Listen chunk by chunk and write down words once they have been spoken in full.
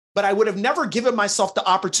but I would have never given myself the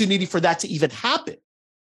opportunity for that to even happen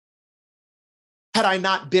had I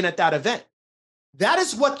not been at that event. That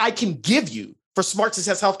is what I can give you for Smart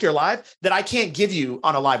Success Healthcare Live that I can't give you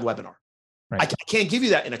on a live webinar. Right. I can't give you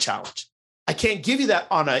that in a challenge. I can't give you that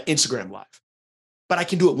on an Instagram Live, but I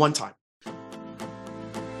can do it one time.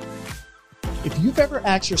 If you've ever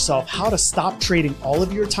asked yourself how to stop trading all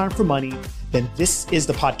of your time for money, then this is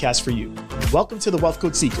the podcast for you. Welcome to the Wealth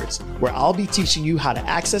Code Secrets, where I'll be teaching you how to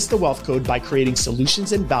access the wealth code by creating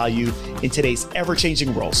solutions and value in today's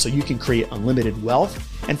ever-changing world so you can create unlimited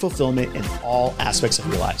wealth and fulfillment in all aspects of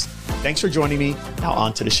your lives. Thanks for joining me. Now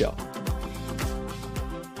on to the show.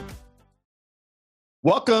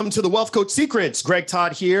 Welcome to the Wealth Code Secrets. Greg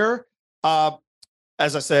Todd here.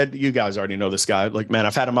 As I said, you guys already know this guy. Like, man,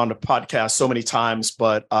 I've had him on the podcast so many times,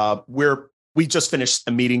 but we just finished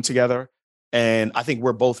a meeting together. And I think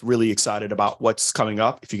we're both really excited about what's coming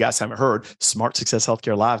up. If you guys haven't heard, Smart Success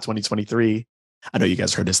Healthcare Live 2023. I know you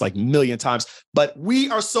guys heard this like a million times, but we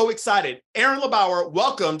are so excited. Aaron LeBauer,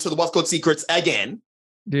 welcome to the Wealth Code Secrets again.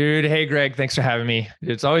 Dude, hey, Greg, thanks for having me.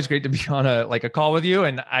 It's always great to be on a call with you.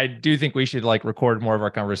 And I do think we should record more of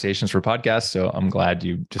our conversations for podcasts. So I'm glad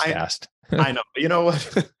you just asked. I know. You know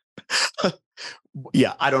what?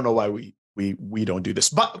 Yeah, I don't know why we don't do this.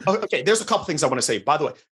 But okay, there's a couple things I want to say. By the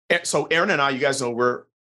way, so Aaron and I, you guys know,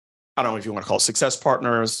 I don't know if you want to call it success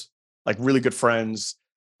partners, like really good friends.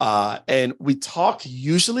 And we talk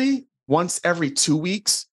usually once every 2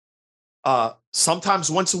 weeks,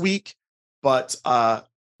 sometimes once a week. But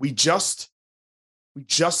we just,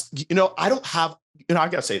 I don't have, I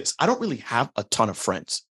got to say this. I don't really have a ton of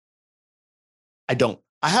friends. I don't.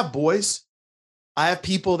 I have boys. I have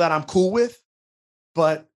people that I'm cool with,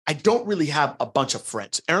 but I don't really have a bunch of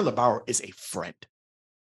friends. Aaron LeBauer is a friend.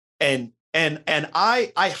 And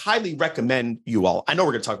I highly recommend you all. I know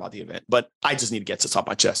we're going to talk about the event, but I just need to get this off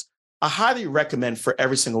my chest. I highly recommend for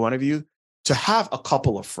every single one of you to have a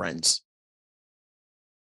couple of friends.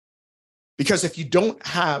 Because if you don't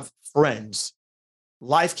have friends,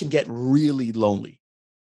 life can get really lonely.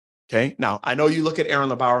 Okay. Now, I know you look at Aaron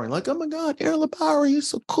LeBauer and like, oh my God, Aaron LeBauer, he's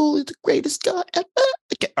so cool. He's the greatest guy ever.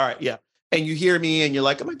 Okay. All right. Yeah. And you hear me and you're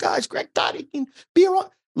like, oh my gosh, Greg Todd, he can be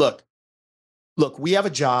around. Look, we have a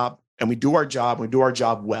job and we do our job. We do our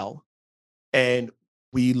job well. And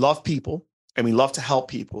we love people and we love to help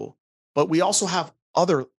people. But we also have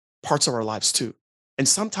other parts of our lives too. And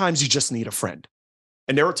sometimes you just need a friend.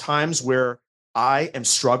 And there are times where I am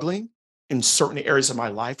struggling in certain areas of my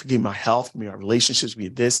life. It could be my health, it could be my relationships, it could be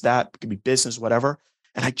this, that, it could be business, whatever.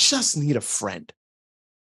 And I just need a friend,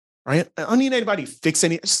 right? I don't need anybody to fix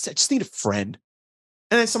any. I just need a friend.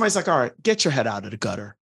 And then somebody's like, all right, get your head out of the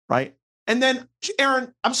gutter, right? And then,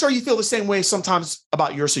 Aaron, I'm sure you feel the same way sometimes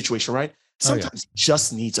about your situation, right? Sometimes it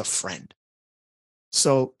just needs a friend.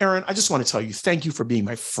 So, Aaron, I just want to tell you, thank you for being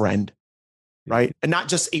my friend, right? And not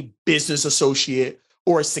just a business associate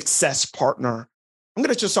or a success partner. I'm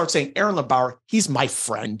going to just start saying, Aaron LeBauer, he's my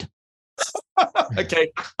friend.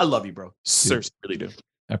 Okay. I love you, bro. Seriously, really do.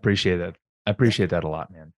 I appreciate that. I appreciate that a lot,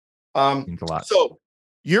 man. Means a lot. So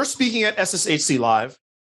you're speaking at SSHC Live.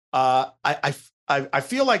 I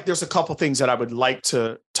feel like there's a couple things that I would like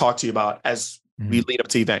to talk to you about as we lead up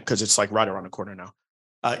to the event, because it's like right around the corner now.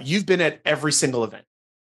 You've been at every single event.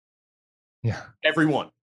 Yeah. Every one.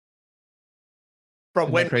 From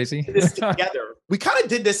Isn't when that crazy? we did this together, we kind of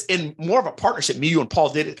did this in more of a partnership. Me, you, and Paul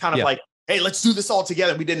did it kind of like, hey, let's do this all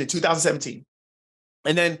together. We did it in 2017.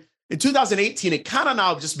 And then in 2018, it kind of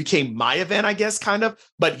now just became my event, I guess, kind of,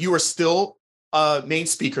 but you were still a main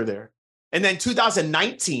speaker there. And then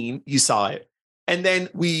 2019, you saw it. And then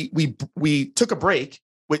we took a break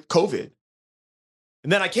with COVID.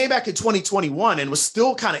 And then I came back in 2021 and was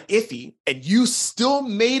still kind of iffy. And you still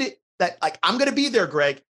made it that, like, I'm going to be there,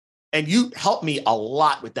 Greg. And you helped me a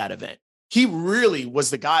lot with that event. He really was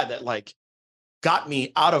the guy that like got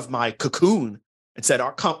me out of my cocoon and said,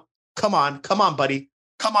 oh, come on, buddy.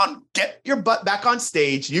 Come on, get your butt back on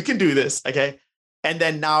stage. You can do this. Okay. And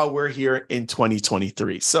then now we're here in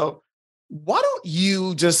 2023. So why don't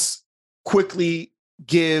you just quickly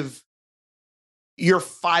give your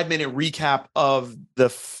 5-minute recap of the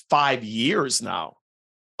 5 years now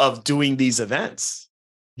of doing these events?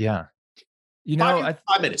 Yeah. You know,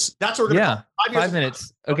 5 minutes. That's what we're going to call 5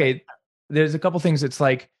 minutes. Okay. There's a couple things. It's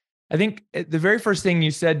like, I think the very first thing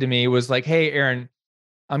you said to me was like, hey, Aaron,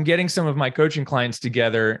 I'm getting some of my coaching clients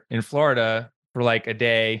together in Florida for like a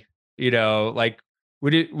day, like,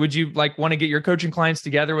 would you like want to get your coaching clients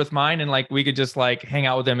together with mine? And like, we could just like hang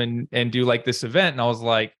out with them and do like this event. And I was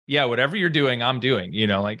like, yeah, whatever you're doing, I'm doing,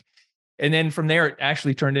 and then from there, it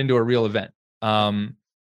actually turned into a real event. And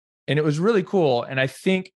it was really cool. And I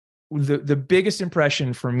think the biggest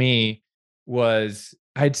impression for me was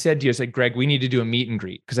I had said to you, I said, Greg, we need to do a meet and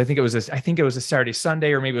greet. Cause I think it was a Saturday,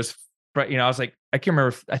 Sunday, or maybe it was, I was like, I can't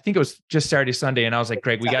remember. I think it was just Saturday, Sunday. And I was like,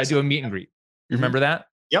 Greg, we got to do a meet and greet. You remember that?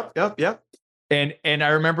 Yep. And I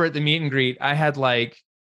remember at the meet and greet, I had like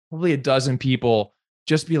probably a dozen people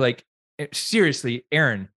just be like, seriously,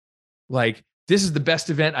 Aaron, like, this is the best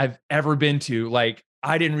event I've ever been to. Like,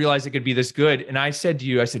 I didn't realize it could be this good. And I said to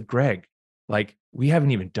you, I said, Greg, like, we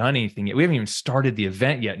haven't even done anything yet. We haven't even started the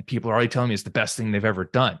event yet. And people are already telling me it's the best thing they've ever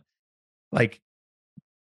done. Like,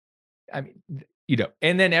 I mean,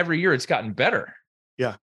 and then every year it's gotten better.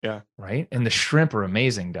 Yeah. Right. And the shrimp are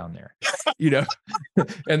amazing down there,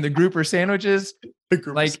 and the grouper sandwiches.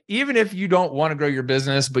 Like, even if you don't want to grow your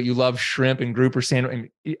business, but you love shrimp and grouper sandwich,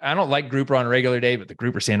 I don't like grouper on a regular day, but the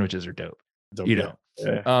grouper sandwiches are dope.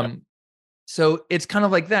 So it's kind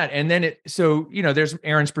of like that. And then there's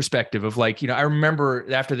Aaron's perspective of like, I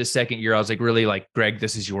remember after the second year, I was like, really like, Greg,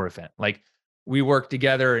 this is your event. Like, we worked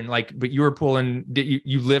together and like, but you were pulling,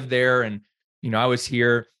 you lived there and, I was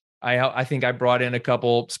here. I think I brought in a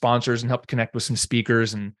couple sponsors and helped connect with some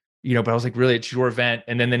speakers and, but I was like, really, it's your event.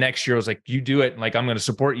 And then the next year I was like, you do it. And like, I'm going to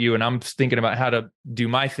support you. And I'm thinking about how to do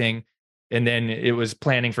my thing. And then it was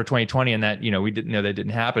planning for 2020 and that, we didn't know that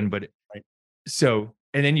didn't happen, but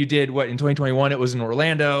and then you did what in 2021, it was in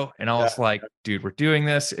Orlando. And I was like, dude, we're doing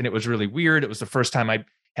this. And it was really weird. It was the first time I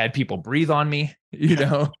had people breathe on me,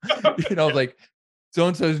 like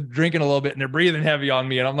so-and-so's drinking a little bit and they're breathing heavy on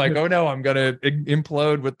me. And I'm like, oh no, I'm going to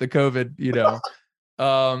implode with the COVID,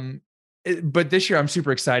 but this year I'm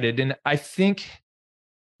super excited. And I think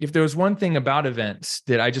if there was one thing about events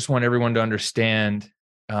that I just want everyone to understand,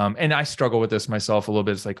 and I struggle with this myself a little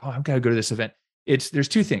bit. It's like, I've got to go to this event. There's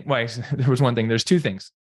two things. Well, there was one thing. There's two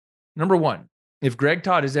things. Number one, if Greg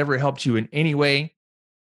Todd has ever helped you in any way,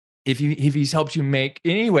 if he's helped you make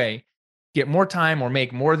in any way, get more time or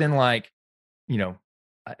make more than like,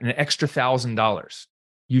 an extra $1,000,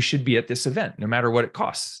 you should be at this event, no matter what it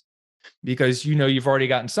costs, because you've already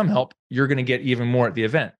gotten some help. You're going to get even more at the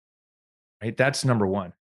event, right? That's number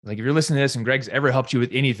one. Like, if you're listening to this and Greg's ever helped you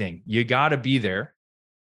with anything, you got to be there,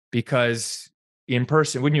 because in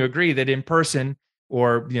person, wouldn't you agree that in person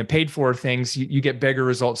or paid for things, you get bigger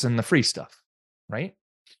results than the free stuff, right?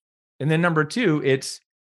 And then number two,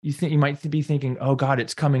 you might be thinking, oh God,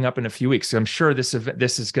 it's coming up in a few weeks. So I'm sure this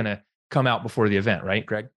is going to come out before the event, right,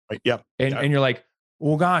 Greg? Right. Yeah. And you're like,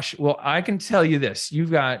 well, gosh, well, I can tell you this: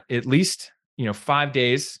 you've got at least 5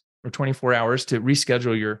 days or 24 hours to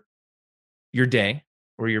reschedule your day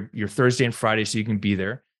or your Thursday and Friday so you can be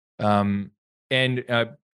there.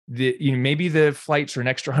 Maybe the flights are an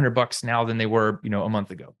extra $100 now than they were a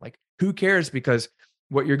month ago. Like, who cares? Because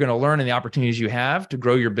what you're going to learn and the opportunities you have to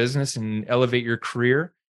grow your business and elevate your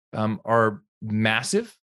career are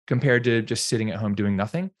massive compared to just sitting at home doing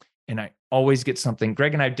nothing. And I always get something.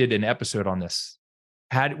 Greg and I did an episode on this.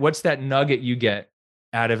 What's that nugget you get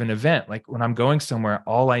out of an event? Like, when I'm going somewhere,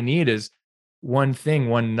 all I need is one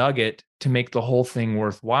nugget to make the whole thing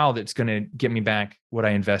worthwhile. That's going to get me back what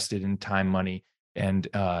I invested in time, money, and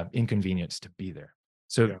inconvenience to be there.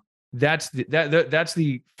 So that's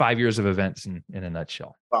the 5 years of events in a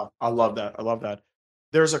nutshell. Wow. I love that.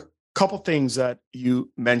 There's a couple things that you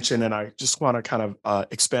mentioned, and I just want to kind of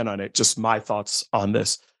expand on it. Just my thoughts on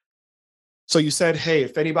this. So you said, hey,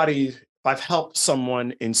 if I've helped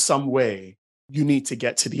someone in some way, you need to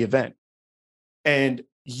get to the event. And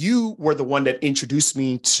you were the one that introduced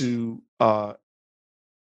me to a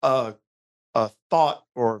thought,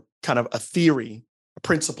 or kind of a theory, a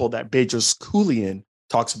principle that Bejas Kulian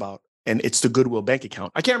talks about, and it's the goodwill bank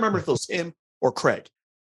account. I can't remember if it was him or Craig,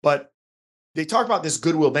 but they talk about this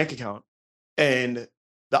goodwill bank account and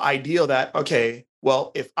the idea that, okay,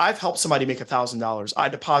 well, if I've helped somebody make $1,000, I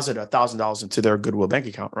deposit $1,000 into their goodwill bank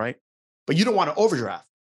account, right? But you don't want to overdraft.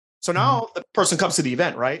 So now the person comes to the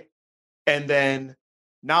event, right? And then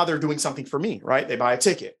now they're doing something for me, right? They buy a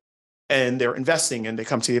ticket and they're investing and they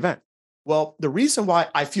come to the event. Well, the reason why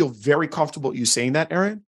I feel very comfortable you saying that,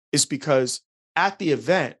 Aaron, is because at the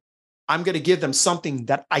event, I'm going to give them something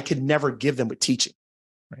that I could never give them with teaching.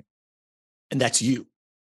 Right. And that's you.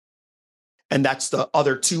 And that's the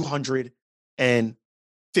other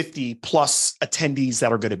 250 plus attendees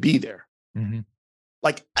that are going to be there. Mm-hmm.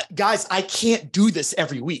 Like, guys, I can't do this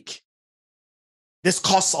every week. This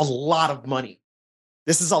costs a lot of money.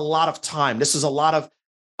 This is a lot of time. This is a lot of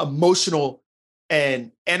emotional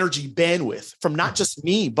and energy bandwidth from not just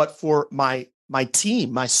me, but for my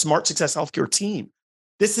team, my Smart Success Healthcare team.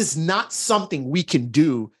 This is not something we can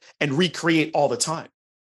do and recreate all the time.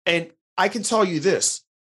 And I can tell you this,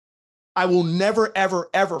 I will never, ever,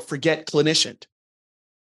 ever forget Clinician.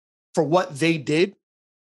 for what they did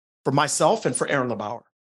for myself and for Aaron LeBauer.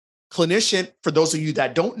 Clinician, for those of you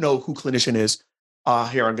that don't know who Clinician is,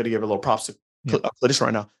 here, I'm going to give a little props to Clinician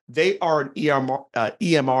right now. They are an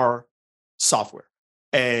EMR software.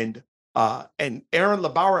 And Aaron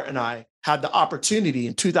LeBauer and I had the opportunity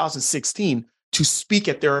in 2016 to speak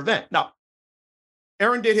at their event. Now,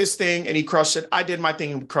 Aaron did his thing and he crushed it. I did my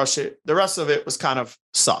thing and crushed it. The rest of it was kind of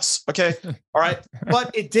sus. Okay. All right.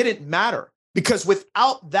 But it didn't matter because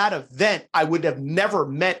without that event, I would have never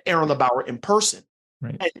met Aaron LeBauer in person.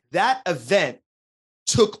 Right. And that event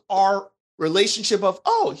took our relationship of,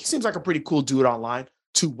 oh, he seems like a pretty cool dude online,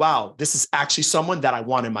 to, wow, this is actually someone that I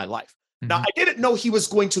want in my life. Mm-hmm. Now, I didn't know he was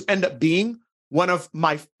going to end up being one of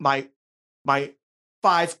my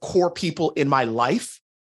 5 core people in my life.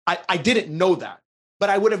 I didn't know that. But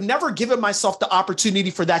I would have never given myself the opportunity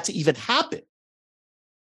for that to even happen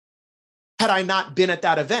had I not been at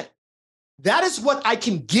that event. That is what I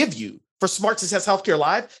can give you for Smart Success Healthcare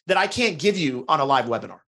Live that I can't give you on a live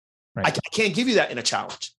webinar. Right. I can't give you that in a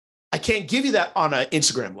challenge. I can't give you that on an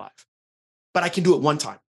Instagram Live, but I can do it one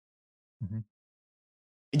time. Mm-hmm.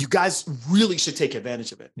 And you guys really should take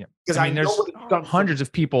advantage of it. Yeah. Because I mean, there's hundreds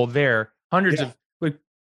of people there, hundreds of,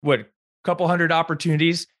 a couple hundred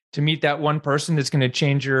opportunities to meet that one person that's going to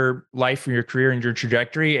change your life or your career and your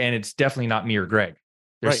trajectory. And it's definitely not me or Greg.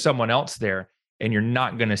 There's someone else there and you're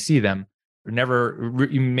not going to see them or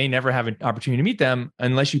you may never have an opportunity to meet them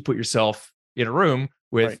unless you put yourself in a room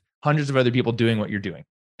with hundreds of other people doing what you're doing.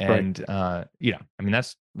 And, I mean,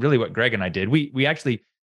 that's really what Greg and I did. We actually,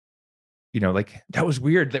 like that was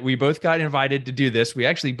weird that we both got invited to do this. We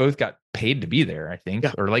actually both got paid to be there, I think,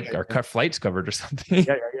 or our flights covered or something.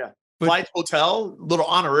 Yeah. Flight, hotel, little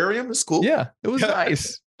honorarium is cool. Yeah, it was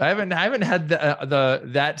nice. I haven't had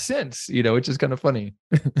that since, which is kind of funny.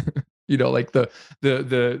 Like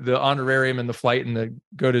the honorarium and the flight and the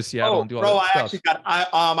go to Seattle and do all that stuff.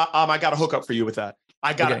 I got a hookup for you with that.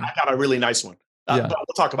 I got a really nice one. But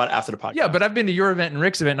we'll talk about it after the podcast. Yeah, but I've been to your event and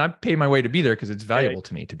Rick's event, and I've paid my way to be there because it's valuable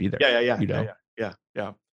to me to be there. Yeah.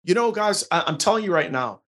 Guys, I'm telling you right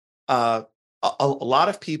now, a lot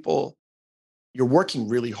of people, you're working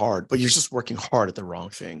really hard, but you're just working hard at the wrong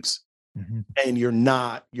things. Mm-hmm. And you're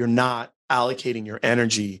not allocating your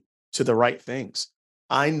energy to the right things.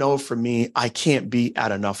 I know for me, I can't be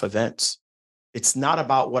at enough events. It's not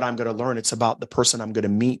about what I'm going to learn. It's about the person I'm going to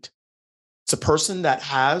meet. It's a person that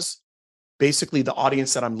has basically the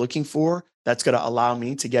audience that I'm looking for that's going to allow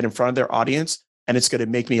me to get in front of their audience, and it's going to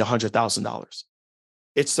make me $100,000.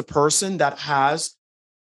 It's the person that has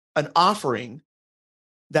an offering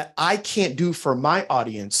that I can't do for my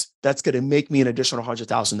audience that's going to make me an additional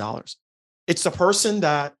 $100,000. It's the person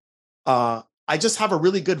that I just have a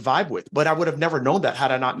really good vibe with, but I would have never known that had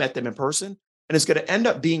I not met them in person. And it's going to end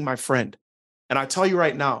up being my friend. And I tell you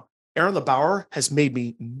right now, Aaron LeBauer has made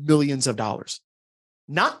me millions of dollars,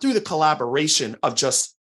 not through the collaboration of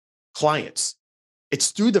just clients.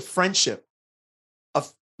 It's through the friendship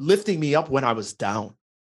of lifting me up when I was down.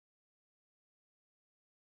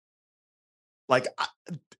 Like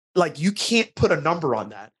you can't put a number on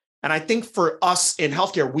that. And I think for us in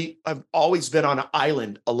healthcare, we have always been on an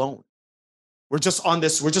island alone. We're just on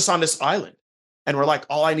this island. And we're like,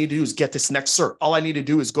 all I need to do is get this next cert. All I need to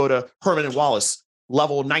do is go to Herman and Wallace,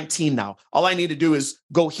 level 19 now. All I need to do is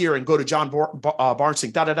go here and go to John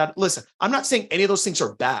Barnsing, Listen, I'm not saying any of those things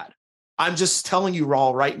are bad. I'm just telling you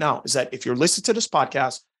all right now is that if you're listening to this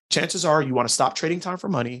podcast, chances are you want to stop trading time for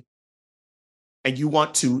money and you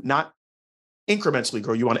want to not incrementally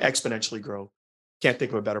grow, you want to exponentially grow. Can't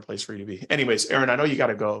think of a better place for you to be. Anyways, Aaron, I know you got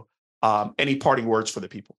to go. Any parting words for the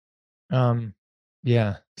people?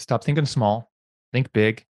 Stop thinking small, think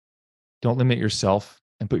big, don't limit yourself,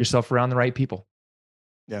 and put yourself around the right people.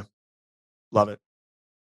 Yeah. Love it.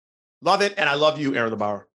 And I love you, Aaron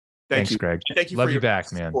LeBauer. Thanks, Greg. Thank you. Love for you your back,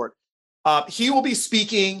 support. Man. He will be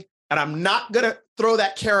speaking, and I'm not going to throw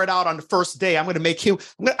that carrot out on the first day. I'm going to make you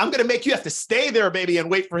have to stay there, baby,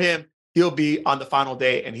 and wait for him. He'll be on the final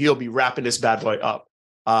day and he'll be wrapping this bad boy up.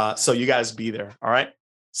 So you guys be there. All right.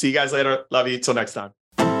 See you guys later. Love you. Till next time.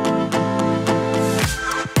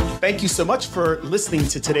 Thank you so much for listening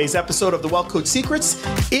to today's episode of The Wealth Code Secrets.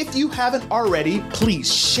 If you haven't already,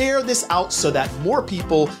 please share this out so that more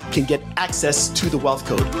people can get access to the Wealth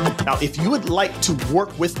Code. Now, if you would like to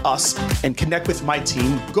work with us and connect with my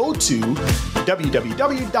team, go to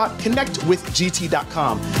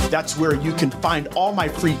www.connectwithgt.com. That's where you can find all my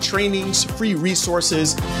free trainings, free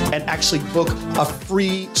resources, and actually book a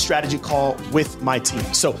free strategy call with my team.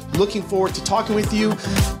 So looking forward to talking with you.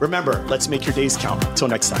 Remember, let's make your days count. Until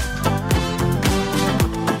next time.